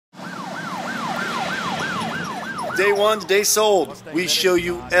day one, day sold. We show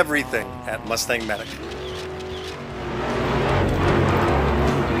you everything at MustangMedic.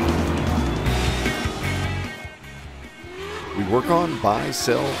 We work on, buy,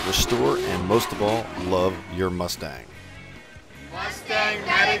 sell, restore, and most of all, love your Mustang.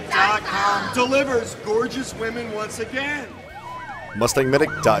 MustangMedic.com delivers gorgeous women once again.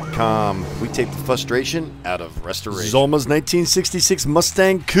 MustangMedic.com. We take the frustration out of restoration. Zulma's 1966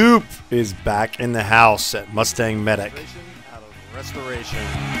 Mustang Coupe is back in the house at MustangMedic. Out of restoration.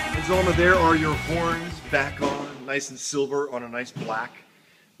 And Zulma, there are your horns back on, nice and silver on a nice black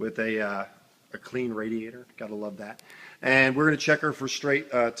with a clean radiator. Gotta love that. And we're going to check her for straight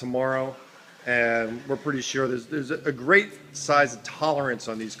tomorrow. And we're pretty sure there's a great size of tolerance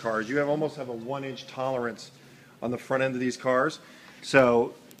on these cars. You almost have a 1-inch tolerance on the front end of these cars.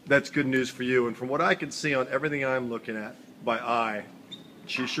 So that's good news for you. And from what I can see on everything I'm looking at by eye,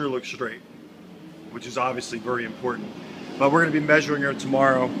 she sure looks straight, which is obviously very important. But we're going to be measuring her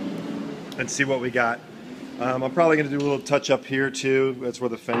tomorrow and see what we got. I'm probably going to do a little touch up here too. That's where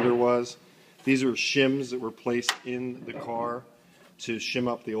the fender was. These are shims that were placed in the car to shim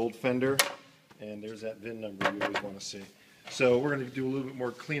up the old fender. And there's that VIN number you always want to see. So we're going to do a little bit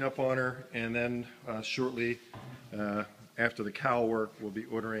more cleanup on her, and then shortly after the cowl work, we'll be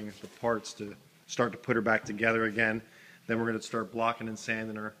ordering the parts to start to put her back together again. Then we're going to start blocking and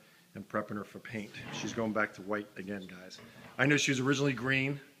sanding her and prepping her for paint. She's going back to white again, guys. I know she was originally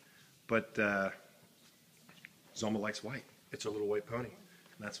green, but Zulma likes white. It's her little white pony,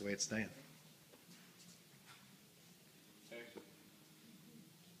 and that's the way it's staying.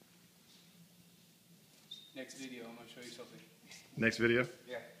 Next video, I'm going to show you something. Next video?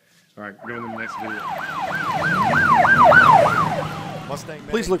 Yeah. All right, we're going to the next video.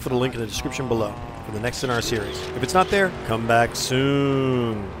 Please look for the link in the description below for the next in our series. If it's not there, come back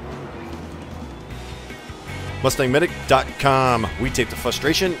soon. MustangMedic.com. We take the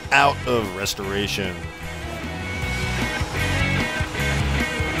frustration out of restoration.